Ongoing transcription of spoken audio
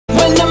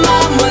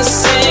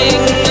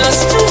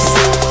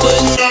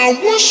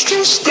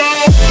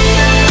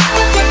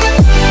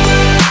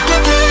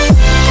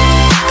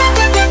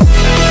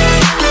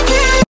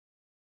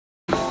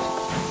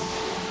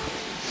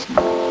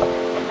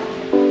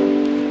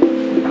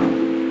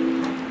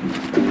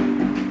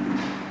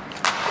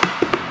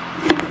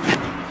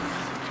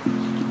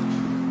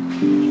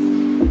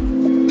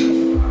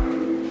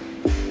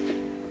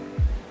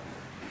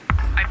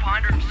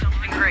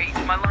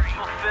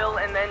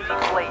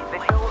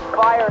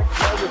fire,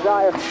 no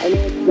desire. I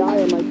know it's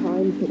dire, my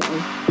time today.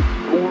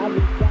 I have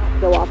these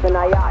thoughts so often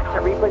I ought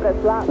to replace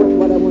that slot with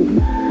what I want.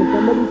 Cause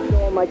somebody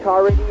stole my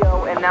car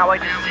radio and now I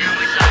just sit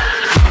beside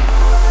it.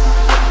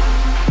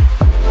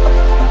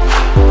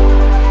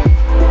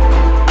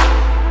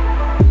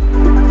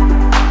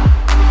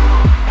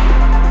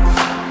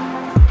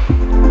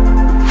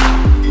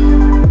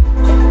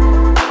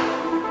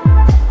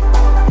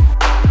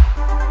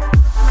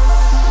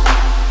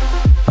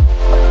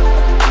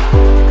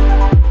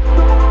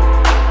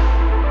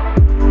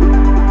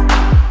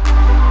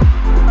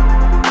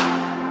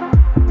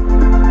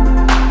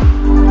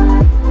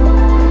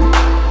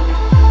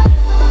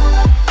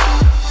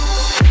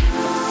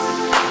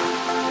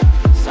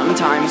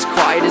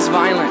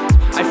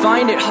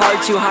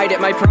 To hide it,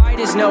 my pride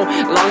is no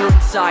longer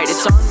inside.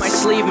 It's on my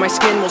sleeve, my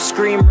skin will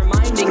scream,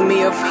 reminding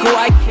me of who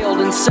I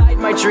killed inside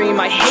my dream.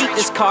 I hate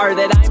this car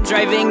that I'm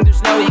driving,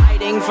 there's no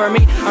hiding for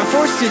me. I'm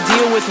forced to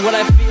deal with what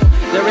I feel.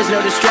 There is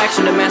no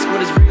distraction to mask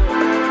what is real.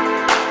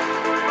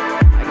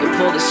 I can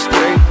pull the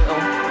steering wheel.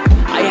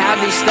 I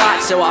have these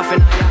thoughts so often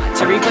I ought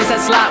to replace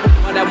that slot with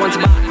what I once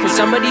bought. Cause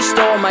somebody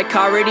stole my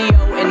car radio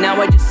and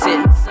now I just sit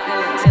in silence.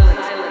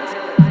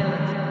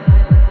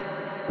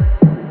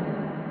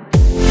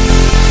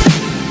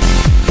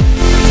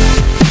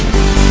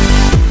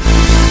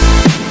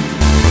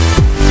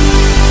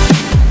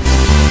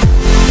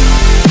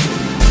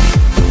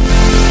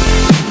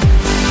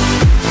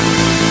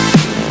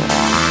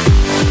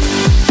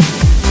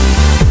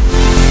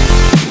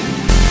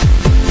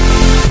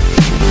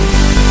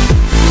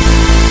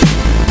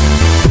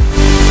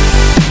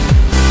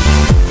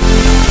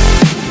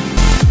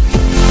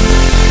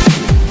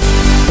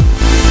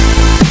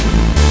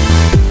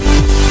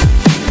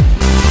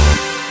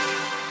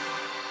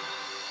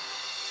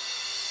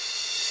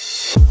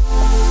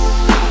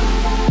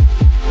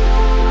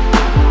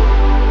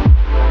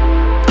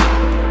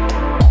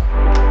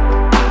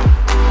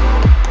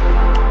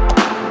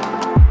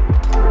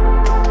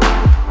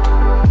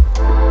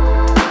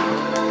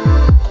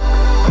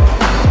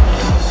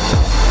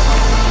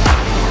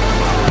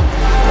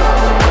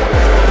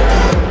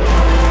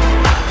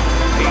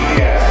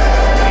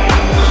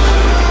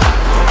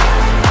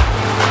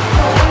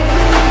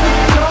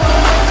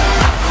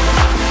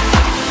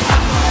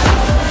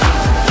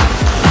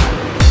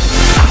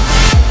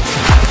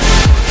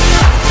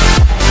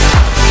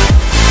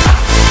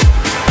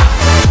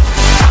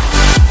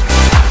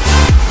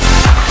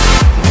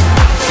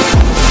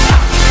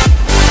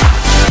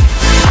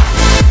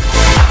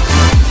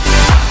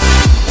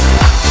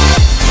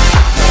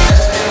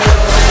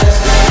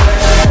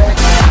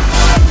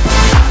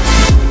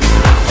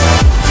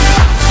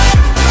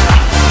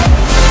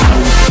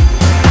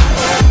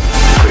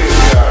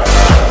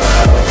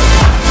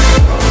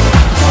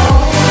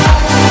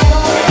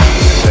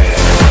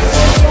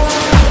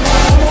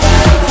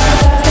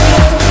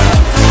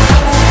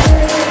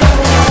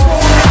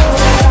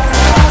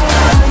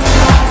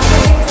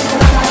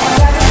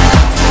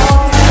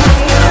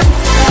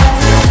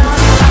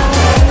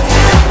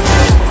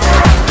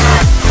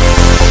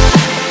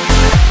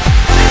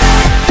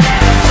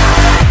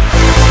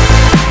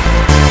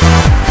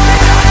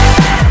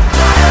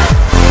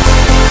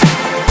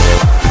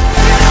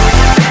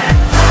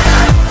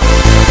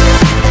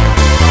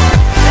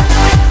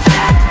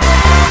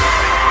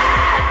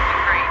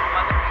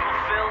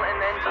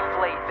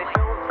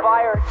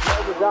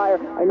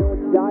 I know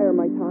it's dire,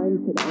 my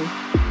time today.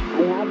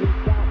 I have these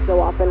thoughts so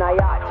often I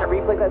ought to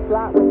replace that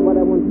slot with what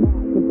I once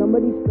bought. Cause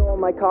somebody stole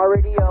my car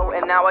radio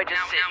and now I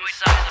just sit in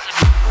silence.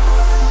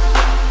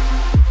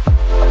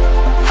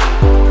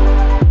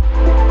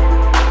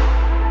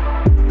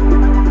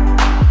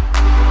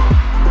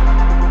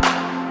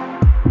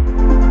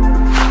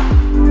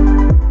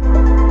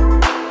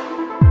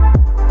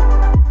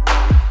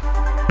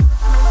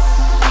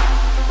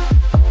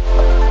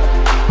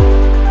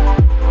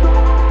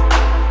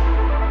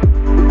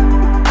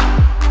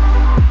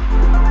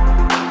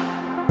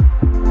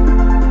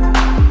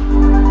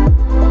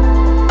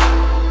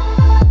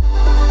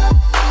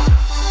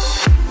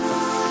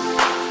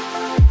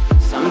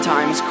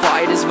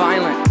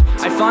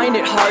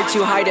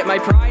 To hide it, my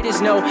pride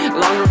is no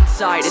longer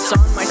inside. It's on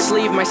my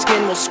sleeve, my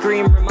skin will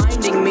scream,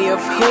 reminding me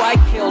of who I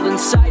killed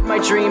inside my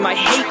dream. I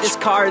hate this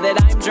car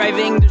that I'm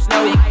driving, there's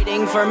no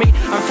hiding for me.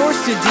 I'm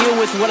forced to deal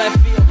with what I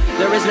feel.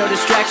 There is no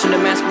distraction to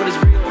mask what is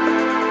real.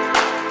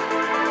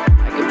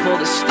 I can pull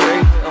the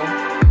steering wheel.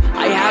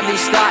 I have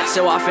these thoughts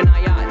so often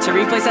I ought to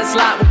replace that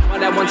slot with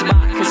what I once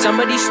bought. Cause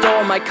somebody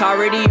stole my car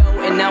radio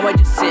and now I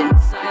just sit in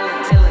silence.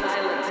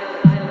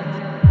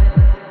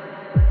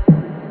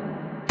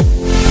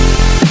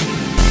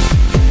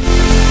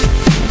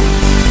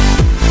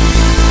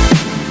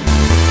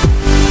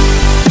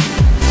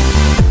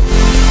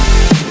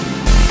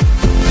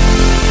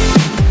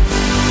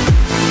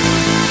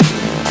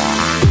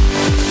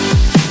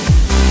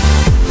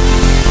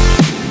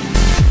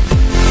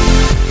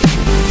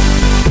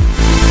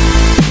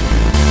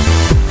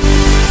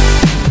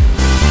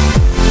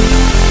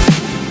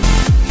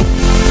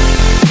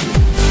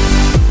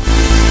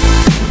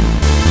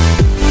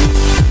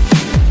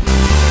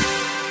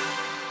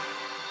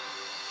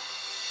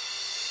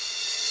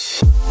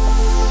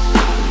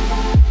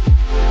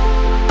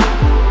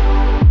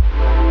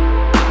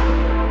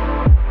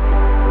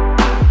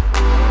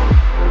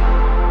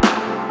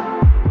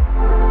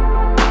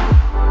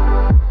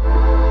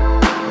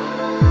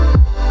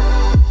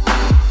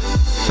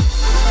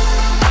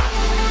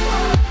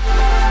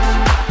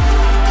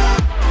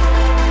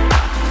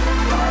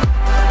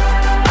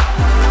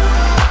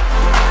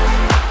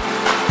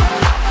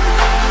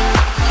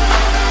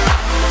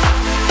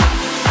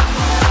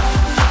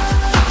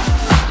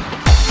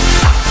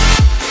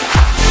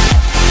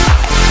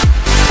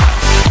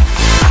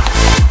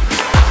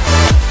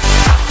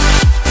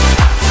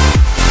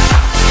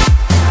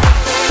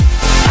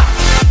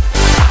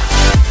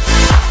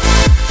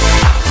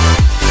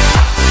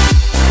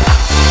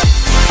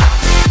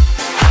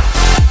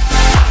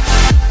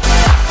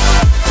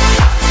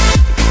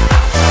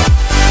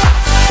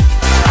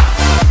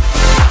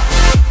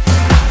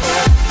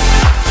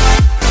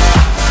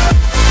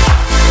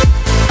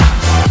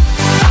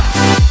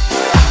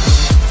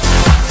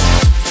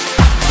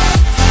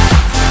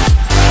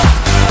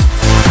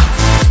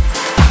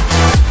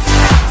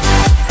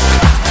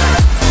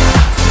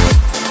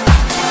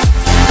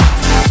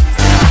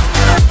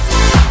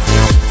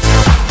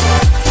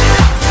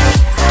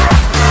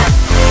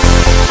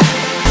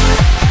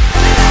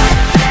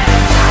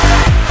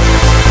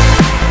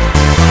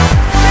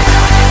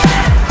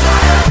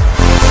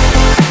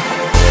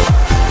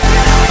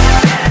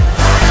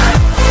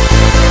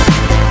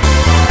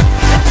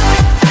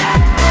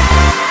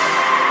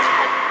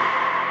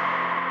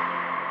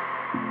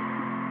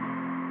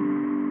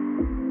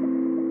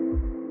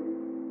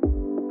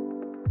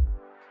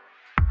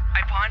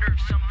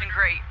 something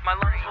great. My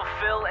lungs will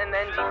fill and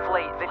then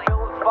deflate. They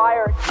fill with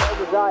fire, it's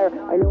no desire.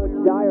 I know it's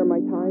dire, my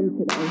time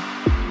today.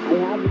 I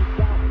have these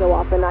thoughts so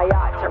often I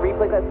ought to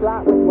replace that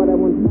slap with what I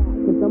want.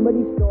 Cause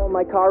somebody stole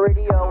my car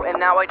radio and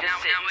now I just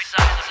sit in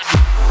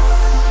silence.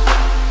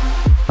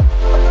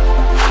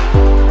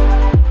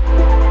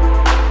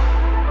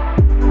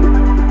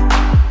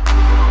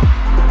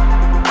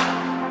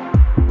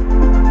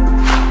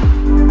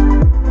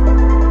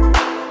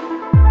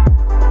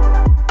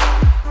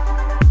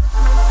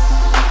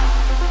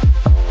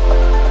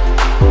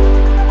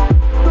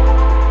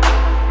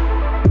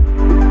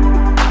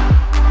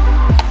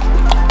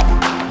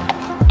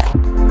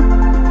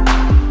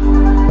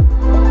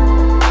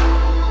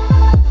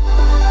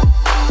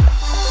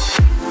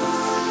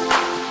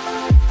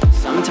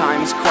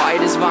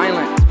 Quiet is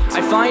violent.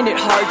 I find it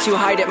hard to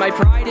hide it. My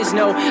pride is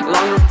no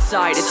longer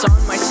inside. It's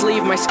on my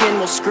sleeve, my skin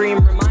will scream,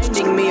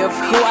 reminding me of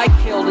who I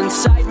killed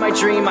inside my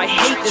dream. I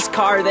hate this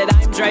car that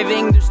I'm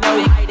driving. There's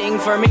no hiding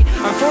for me.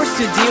 I'm forced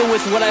to deal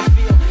with what I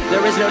feel.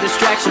 There is no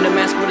distraction to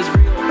mask what is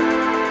real.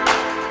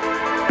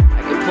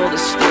 I can pull the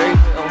steering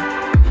wheel.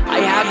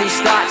 I have these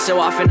thoughts so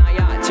often I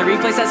ought to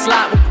replace that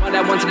slot with what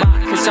I once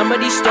bought. Cause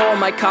somebody stole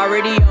my car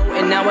radio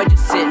and now I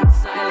just sit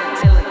inside.